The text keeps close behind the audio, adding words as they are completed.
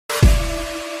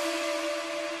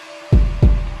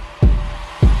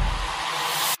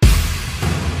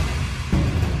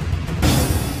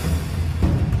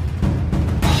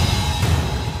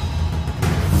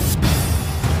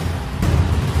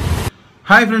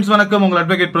Hi friends, வணக்கம். உங்கள்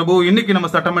advocate பிரபு. இன்னைக்கு நம்ம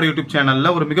சட்டமேடை யூடியூப்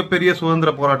சேனல்ல ஒரு மிகப்பெரிய சுதந்திர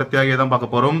போராட்ட தியாகியை தான்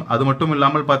பார்க்க போறோம். அது மட்டும்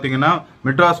இல்லாமல் பாத்தீங்கன்னா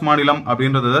மெட்ராஸ் மாநிலம்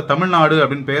அப்படின்றத தமிழ்நாடு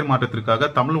அப்படின்னு பெயர் மாற்றத்திற்காக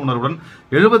தமிழ் உணர்வுடன்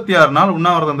 76 நாள்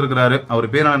உண்ணாவிரதம் இருந்திருக்கிறாரு. அவர்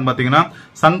பேர் என்னன்னு பாத்தீங்கன்னா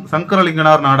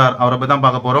சங்கரலிங்கனார் நாடார். அவரை பத்தி தான்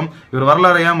பார்க்க போறோம். இவர்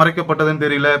வரலாறு ஏன் மறைக்கப்பட்டதுன்னு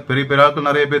தெரியல. பெரிய ஆட்கள்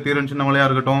நிறைய பேர் தீரன் சின்னமலையா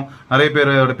இருக்கட்டும், நிறைய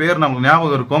பேரோட பேர் நமக்கு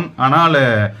ஞாபகம் இருக்கும். ஆனால்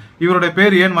இவருடைய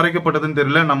பேர் ஏன் மறைக்கப்பட்டதுன்னு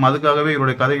தெரியல. நம்ம அதுக்காகவே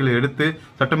இவருடைய கதைகளை எடுத்து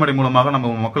சட்டமேடை மூலமாக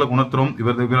நம்ம மக்களுக்கு உணர்த்துறோம்.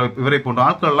 இவரை போன்ற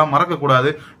ஆட்கள் எல்லாம் மறக்க கூடாது.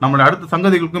 நம்மளுடைய அடுத்த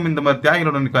சங்கதிகளுக்கும் இந்த மாதிரி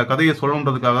தியாகிகளுடன் கதையை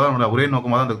சொல்லணுன்றதுக்காக தான் ஒரே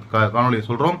நோக்கமாக தான் இந்த காணொலியை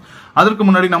சொல்றோம். அதற்கு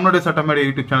முன்னாடி நம்மளுடைய சட்டமேடை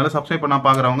யூடியூப் சேனலை சப்ஸ்கிரைப் பண்ணா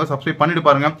பாக்குறவங்க சப்ஸ்கிரைப் பண்ணிட்டு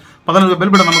பாருங்க. பதினெட்டு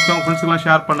பெல் பட்டன் நமக்கு ஃப்ரெண்ட்ஸ் எல்லாம்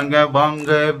ஷேர் பண்ணுங்க.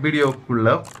 வாங்க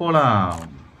வீடியோக்குள்ள போலாம்.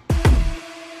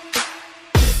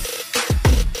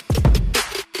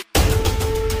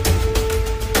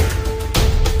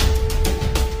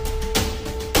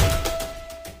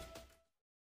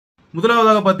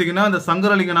 முதலாவதாக பாத்தீங்கன்னா இந்த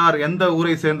சங்கரலிங்கனார் எந்த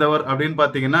ஊரை சேர்ந்தவர் அப்படின்னு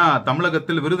பாத்தீங்கன்னா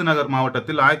தமிழகத்தில் விருதுநகர்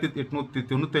மாவட்டத்தில்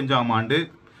 1895ஆம் ஆண்டு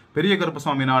பெரிய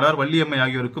கருப்பசாமி நாடார், வள்ளியம்மை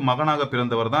ஆகியோருக்கு மகனாக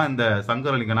பிறந்தவர் தான் இந்த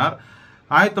சங்கரலிங்கனார்.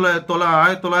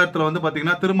 1900 வந்து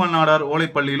பாத்தீங்கன்னா திருமல் நாடார்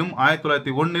ஓலைப்பள்ளியிலும்,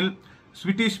 1901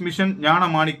 ஸ்வீட்டிஷ் மிஷன் ஞான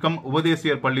மாணிக்கம்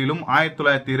உபதேசியர் பள்ளியிலும்,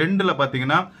 1902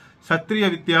 பாத்தீங்கன்னா சத்திரிய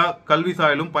வித்யா கல்வி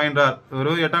சாயிலும் பயின்றார்.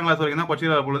 ஒரு 8ஆம் கிளாஸ் வரைக்கும் தான்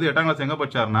படிச்சிருக்கிற பொழுது 8ஆம் கிளாஸ் எங்க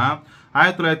படிச்சார்னா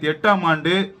 1908ஆம்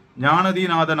ஆண்டு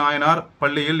ஞானதீநாத நாயனார்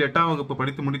பள்ளியில் 8ஆம் வகுப்பு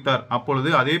படித்து முடித்தார். அப்பொழுது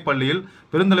அதே பள்ளியில்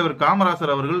பெருந்தலைவர்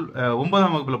காமராசர் அவர்கள்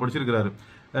 9ஆம் வகுப்புல படிச்சிருக்கிறார்.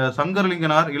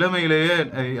 சங்கரலிங்கனார் இளமையிலேயே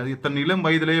தன் இளம்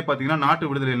வயதிலேயே பாத்தீங்கன்னா நாட்டு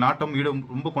விடுதலை நாட்டம்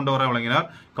ரொம்ப கொண்டவராக விளங்கினார்.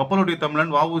 கப்பலுடைய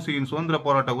தமிழன் வ.உ.சி.யின் சுதந்திர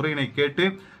போராட்ட உரையினை கேட்டு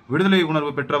விடுதலை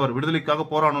உணர்வு பெற்றவர். விடுதலைக்காக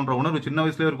போராடணுன்ற உணர்வு சின்ன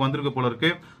வயசுல இவருக்கு வந்திருக்கு போல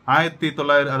இருக்கு.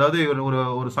 1900 அதாவது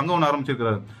ஒரு சங்கம்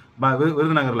ஆரம்பிச்சிருக்கிறார்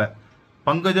விருதுநகர்ல.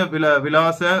 பங்கஜ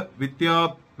விலாச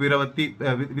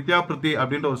வித்யாபிருத்தி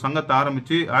அப்படின்ற ஒரு சங்கத்தை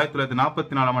ஆரம்பிச்சு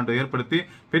 1944ஆம் ஆண்டு ஏற்படுத்தி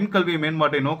பெண் கல்வி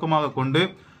மேம்பாட்டை நோக்கமாக கொண்டு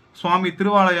சுவாமி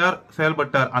திருவாளையார்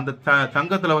செயல்பட்டார். அந்த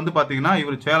சங்கத்துல வந்து பாத்தீங்கன்னா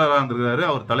இவர் செயலராக இருந்திருக்கிறாரு,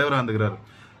 அவர் தலைவராக இருந்திருக்கிறார்.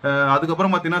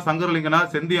 அதுக்கப்புறம் பாத்தீங்கன்னா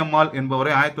சங்கரலிங்கனார் செந்தியம்மாள்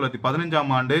என்பவரை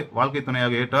 1915ஆம் ஆண்டு வாழ்க்கை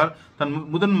துணையாக ஏற்றார். தன்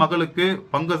முதன் மகளுக்கு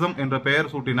பங்கஜம் என்ற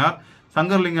பெயர் சூட்டினார்.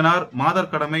 சங்கரலிங்கனார்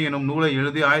மாதர் கடமை எனும் நூலை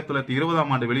எழுதி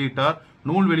 1920ஆம் ஆண்டு வெளியிட்டார்.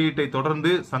 நூல் வெளியீட்டை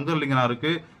தொடர்ந்து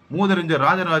சங்கரலிங்கனாருக்கு மூதறிஞர்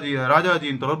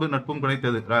ராஜாஜியின் தொடர்பு நட்பும்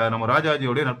கிடைத்தது. நம்ம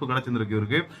ராஜாஜியோடைய நட்பு கிடைச்சிருக்கு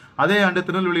இவருக்கு. அதே ஆண்டு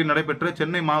திருநெல்வேலியில் நடைபெற்ற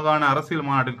சென்னை மாகாண அரசியல்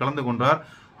மாநாட்டில் கலந்து கொண்டார்.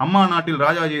 அம்மா நாட்டில்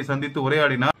ராஜாஜியை சந்தித்து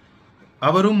உரையாடினார்.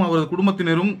 அவரும் அவரது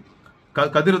குடும்பத்தினரும்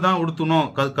கதிர் தான் உடுத்தணும்,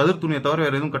 கதிர் துணியை தவிர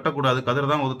வேற எதுவும் கட்டக்கூடாது,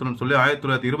 கதிர் தான் உடுத்தணும் சொல்லி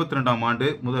 1922ஆம் ஆண்டு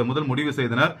முதல் முடிவு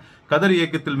செய்தனர். கதர்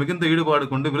இயக்கத்தில் மிகுந்த ஈடுபாடு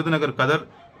கொண்டு விருதுநகர் கதர்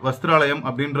வஸ்திராலயம்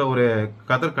அப்படின்ற ஒரு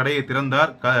கதர் கடையை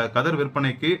திறந்தார். கதர்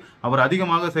விற்பனைக்கு அவர்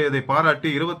அதிகமாக செய்ததை பாராட்டி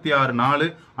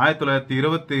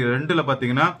 26/4/1922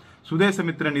 பாத்தீங்கன்னா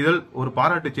சுதேசமித்திரன் இதழ் ஒரு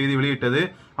பாராட்டு செய்தி வெளியிட்டது.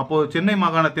 அப்போ சென்னை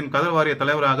மாகாணத்தின் கதர் வாரிய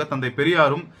தலைவராக தந்தை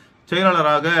பெரியாரும்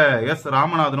செயலாளராக எஸ்.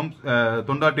 ராமநாதனும்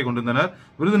தொண்டாற்றி கொண்டிருந்தனர்.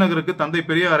 விருதுநகருக்கு தந்தை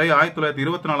பெரியாரை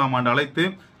 1924ஆம் ஆண்டு அழைத்து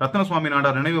ரத்னசுவாமி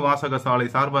நாடார் நினைவு வாசக சாலை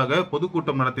சார்பாக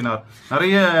பொதுக்கூட்டம் நடத்தினார்.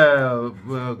 நிறைய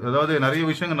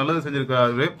விஷயங்கள் நல்லது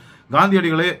செஞ்சிருக்கிறாரு.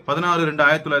 காந்தியடிகளை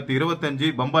 16/2/1925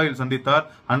 பம்பாயில் சந்தித்தார்.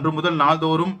 அன்று முதல்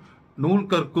நாள்தோறும் நூல்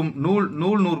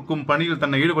நூற்கும் பணியில்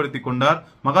தன்னை ஈடுபடுத்திக் கொண்டார்.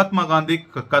 மகாத்மா காந்தி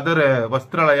கதர்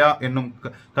வஸ்திராலயா என்னும்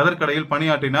கதர் கடையில்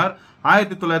பணியாற்றினார்.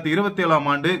 1927ஆம்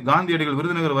ஆண்டு காந்தியடிகள்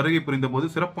விருதுநகர் வருகை புரிந்த போது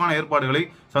சிறப்பான ஏற்பாடுகளை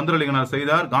சந்திரலிங்கனார்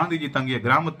செய்தார். காந்திஜி தங்கிய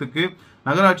கிராமத்துக்கு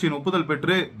நகராட்சியின் ஒப்புதல்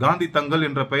பெற்று காந்தி தங்கல்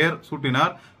என்ற பெயர்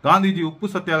சூட்டினார். காந்திஜி உப்பு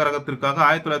சத்தியாகிரகத்திற்காக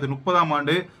 1930ஆம்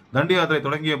ஆண்டு தண்டி யாத்திரை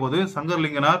தொடங்கிய போது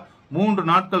சங்கரலிங்கனார் 3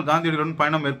 நாட்கள் காந்தியடிகளுடன்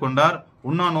பயணம் மேற்கொண்டார்.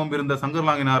 உண்ணா நோம்பிருந்த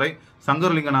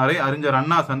சங்கரலிங்கனாரை அறிஞர்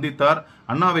அண்ணா சந்தித்தார்.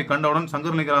 அண்ணாவை கண்டவுடன்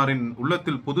சங்கரலிங்கனாரின்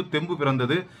உள்ளத்தில் புது தெம்பு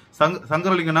பிறந்தது.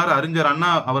 சங்கரலிங்கனார் அறிஞர்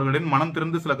அண்ணா அவர்களின் மனம்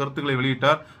திறந்து சில கருத்துக்களை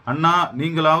வெளியிட்டார். அண்ணா,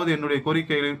 நீங்களாவது என்னுடைய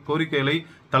கோரிக்கைகளை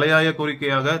தலையாய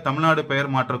கோரிக்கையாக தமிழ்நாடு பெயர்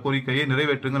மாற்ற கோரிக்கையை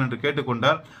நிறைவேற்றுங்கள் என்று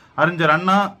கேட்டுக்கொண்டார். அறிஞர்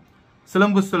அண்ணா,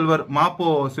 சிலம்பு செல்வர் மாப்போ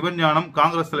சிவஞானம்,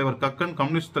 காங்கிரஸ் தலைவர் கக்கன்,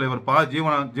 கம்யூனிஸ்ட் தலைவர் ப.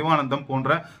 ஜீவானந்தம் போன்ற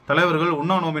தலைவர்கள்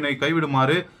உண்ணா நோம்பினை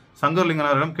கைவிடுமாறு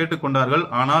சங்கரலிங்கனாரிடம் கேட்டுக்கொண்டார்கள்.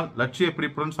 ஆனால் லட்சிய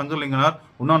பிடிப்புடன் சங்கரலிங்கனார்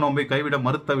உண்ணா நோம்பை கைவிட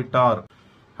மறுத்துவிட்டார்.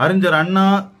 அறிஞர் அண்ணா,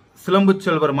 சிலம்பு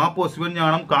செல்வர் மாப்போ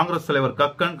சிவஞானம், காங்கிரஸ் தலைவர்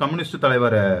கக்கன், கம்யூனிஸ்ட்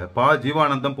தலைவர் ப.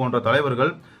 ஜீவானந்தம் போன்ற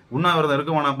தலைவர்கள் உண்ணாவிரதம்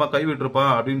இருக்க வேணாப்பா, கைவிட்டிருப்பா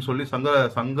அப்படின்னு சொல்லி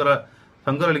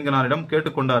சங்கரலிங்கனாரிடம்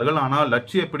கேட்டுக்கொண்டார்கள். ஆனால்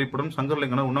லட்சிய பிடிப்புடன்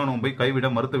சங்கரலிங்கனார் உண்ணா நோம்பை கைவிட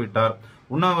மறுத்துவிட்டார்.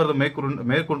 உண்ணாவிரதம்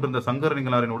மேற்கொண்டிருந்த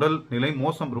சங்கரலிங்கனாரின் உடல் நிலை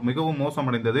மிகவும்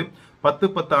மோசமடைந்தது.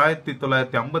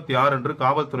 10/10/1956 அன்று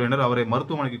காவல்துறையினர் அவரை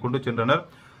மருத்துவமனைக்கு கொண்டு சென்றனர்.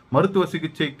 மருத்துவ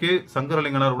சிகிச்சைக்கு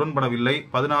சங்கரலிங்கனார் உடன்படவில்லை.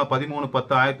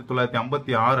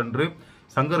 13/10/1956 அன்று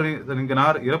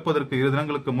சங்கரலிங்கனார் இறப்பதற்கு 2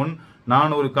 தினங்களுக்கு முன்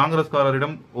நான் ஒரு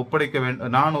காங்கிரஸ்காரரிடம் ஒப்படைக்க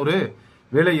வேண்டும்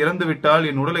வேலை இறந்துவிட்டால்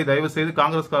என் உடலை தயவு செய்து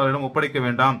காங்கிரஸ்காரரிடம் ஒப்படைக்க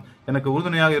வேண்டாம், எனக்கு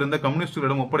உறுதுணையாக இருந்த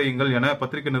கம்யூனிஸ்டுகளிடம் ஒப்படையுங்கள் என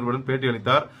பத்திரிகை நிருபரிடம்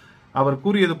பேட்டியளித்தார். அவர்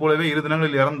கூறியது போலவே 2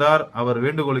 தினங்களில் இறந்தார். அவர்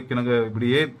வேண்டுகோளுக்கு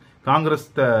இப்படியே காங்கிரஸ்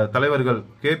தலைவர்கள்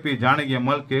KP ஜானகி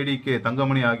அம்மாள், KDK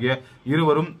தங்கமணி ஆகிய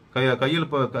இருவரும் கையில்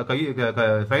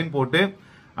சைன் போட்டு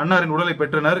அன்னாரின் உடலை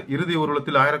பெற்றனர். இறுதி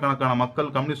ஊர்வலத்தில் ஆயிரக்கணக்கான மக்கள்,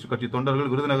 கம்யூனிஸ்ட் கட்சி தொண்டர்கள்,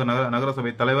 விருதுநகர்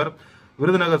நகரசபை தலைவர்,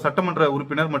 விருதுநகர் சட்டமன்ற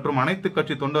உறுப்பினர் மற்றும் அனைத்து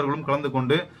கட்சி தொண்டர்களும் கலந்து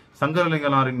கொண்டு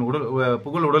சங்கரலிங்கனாரின்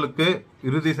புகழ் உடலுக்கு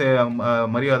இறுதி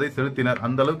மரியாதை செலுத்தினர்.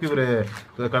 அந்த அளவுக்கு இவர்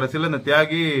கடைசியில் இந்த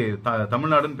தியாகி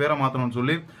தமிழ்நாடுன்னு பேரை மாத்தணும்னு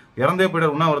சொல்லி இறந்தே போயிட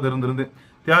உண்ணாவிரதம் இருந்திருந்து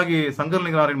தியாகி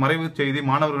சங்கரலிங்கனாரின் மறைவு செய்தி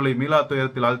மாணவர்களை மீளா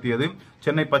துயரத்தில் ஆழ்த்தியது.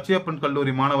 சென்னை பச்சையப்பன்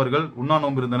கல்லூரி மாணவர்கள் உண்ணா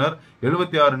நோன்பு இருந்தனர்.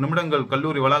 76 நிமிடங்கள்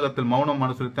கல்லூரி வளாகத்தில் மௌனம்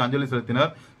அனுசரித்து அஞ்சலி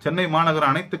செலுத்தினர். சென்னை மாநகர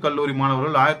அனைத்து கல்லூரி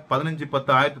மாணவர்கள்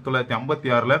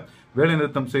 15/10/1956 வேலை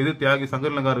நிறுத்தம் செய்து தியாகி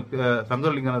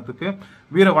சங்கரலிங்கத்துக்கு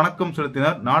வீர வணக்கம்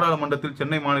செலுத்தினர். நாடாளுமன்றத்தில்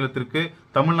சென்னை மாநிலத்திற்கு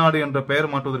தமிழ்நாடு என்ற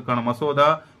பெயர் மாற்றுவதற்கான மசோதா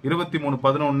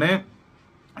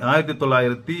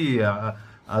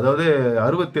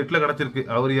 23/11/1968 கிடைச்சிருக்கு.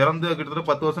 அவர் இறந்து கிட்டத்தட்ட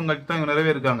 10 வருஷம் கழிச்சு தான் இவங்க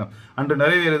நிறைவேறிருக்காங்க. அன்று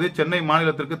நிறைவேறியது சென்னை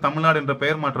மாநிலத்திற்கு தமிழ்நாடு என்ற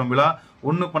பெயர் மாற்றம் விழா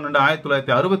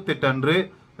 1/12/1968 அன்று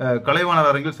கலைவாணர்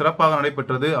அரங்கில் சிறப்பாக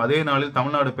நடைபெற்றது. அதே நாளில்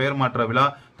தமிழ்நாடு பெயர் மாற்ற விழா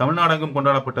தமிழ்நாடெங்கும்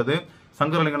கொண்டாடப்பட்டது.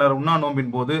 சங்கரலிங்கனார் உண்ணா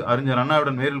நோம்பின் போது அறிஞர்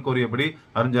அண்ணாவுடன் நேரில் கோரியபடி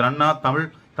அறிஞர் அண்ணா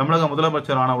தமிழக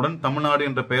முதலமைச்சர் ஆனவுடன் தமிழ்நாடு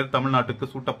என்ற பெயர் தமிழ்நாட்டுக்கு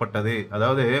சூட்டப்பட்டது.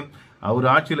 அதாவது அவர்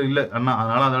ஆட்சியில் இல்லை அண்ணா,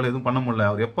 அதனால அதால எதுவும் பண்ண முடியல.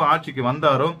 அவர் எப்போ ஆட்சிக்கு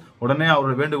வந்தாரோ உடனே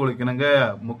அவரோட வேண்டுகோளுக்கு இணங்க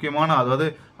முக்கியமான, அதாவது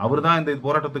அவர் தான் இந்த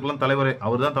போராட்டத்துக்கெல்லாம் தலைவரே,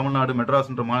 அவர் தான் தமிழ்நாடு மெட்ராஸ்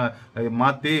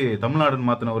மாத்தி தமிழ்நாடுன்னு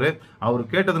மாத்தினவரு. அவர்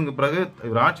கேட்டதுக்கு பிறகு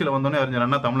இவர் ஆட்சியில் வந்தோடனே அறிஞர்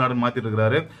அண்ணா தமிழ்நாடுன்னு மாத்திட்டு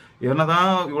இருக்கிறாரு.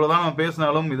 என்னதான் இவ்வளவுதான் நம்ம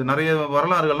பேசினாலும் இது நிறைய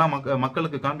வரலாறுகள்லாம்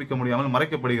மக்களுக்கு காண்பிக்க முடியாமல்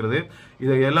மறைக்கப்படுகிறது.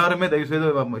 இதை எல்லாருமே தயவு செய்து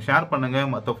ஷேர் பண்ணுங்க,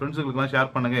 மற்ற ஃப்ரெண்ட்ஸுகளுக்கெல்லாம்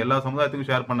ஷேர் பண்ணுங்க, எல்லா சமுதாயத்துக்கும்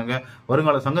ஷேர் பண்ணுங்க,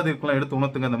 வருங்கால சங்கதிக்கெல்லாம் எடுத்து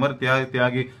உணர்த்துங்க. இந்த மாதிரி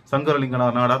தியாகி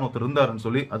சங்கரலிங்கனார் நாடார் ஒருத்தர் இருந்தாருன்னு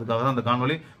சொல்லி அதுக்காக தான் அந்த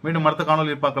காணொலி. மீண்டும் அடுத்த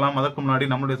காணொலியில் பார்க்கலாம். அதற்கு முன்னாடி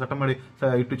நம்மளுடைய சட்டமேடை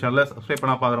யூடியூப் சேனலை சப்ஸ்கிரைப்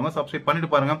பண்ண பாக்குறவங்க சப்ஸ்கிரைப் பண்ணிட்டு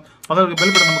பாருங்க. பக்கத்துல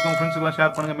பெல் பட்டன் நமக்கு ஃப்ரெண்ட்ஸுக்கெல்லாம்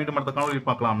ஷேர் பண்ணுங்க. மீண்டும் அடுத்த காணொலியில்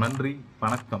பார்க்கலாம். நன்றி,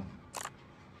 வணக்கம்.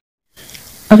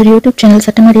 Our YouTube channel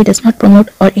Sattamedai does not promote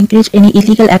or encourage any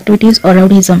illegal activities or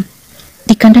rowdyism.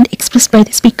 The content expressed by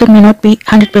the speaker may not be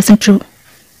 100% true.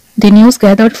 The news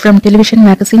gathered from television,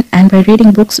 magazine and by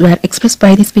reading books were expressed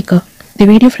by the speaker. The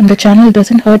video from the channel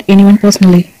doesn't hurt anyone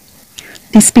personally.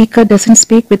 The speaker doesn't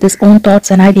speak with his own thoughts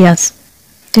and ideas.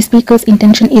 The speaker's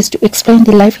intention is to explain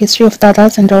the life history of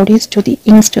dadas and rowdies to the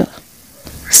youngster,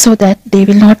 so that they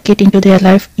will not get into their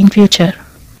life in future.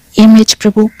 MH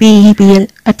Prabhu PEBL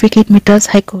Advocate Madras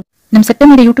High Court. நம்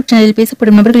சட்டமேடை YouTube சேனலில்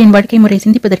பேசப்படும் நபர்களின் வாழ்க்கை முறை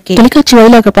சிந்திப்பதற்கே தொலைக்காட்சி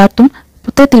வாயிலாக பார்த்தும்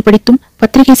புத்தகத்தில் படித்தும்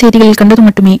பத்திரிகை செய்திகளில் கண்டது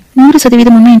மட்டுமே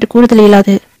 100% உண்மை என்று கூறுதல்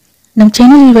இயலாது. நம்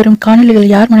சேனலில் வரும் காணொலிகள்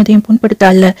யார் மனதையும் புண்படுத்த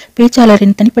அல்ல,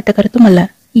 பேச்சாளரின் தனிப்பட்ட கருத்தும் அல்ல.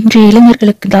 இன்றைய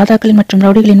இளைஞர்களுக்கு தாதாக்கள் மற்றும்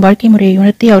ரவுடிகளின் வாழ்க்கை முறையை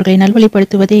உணர்த்தி அவர்களை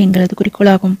நல்வழிப்படுத்துவதே எங்களது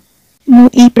குறிக்கோளாகும். மு.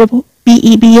 இ. பிரபு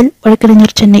PEBL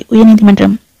வழக்கறிஞர், சென்னை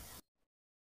உயர்நீதிமன்றம்.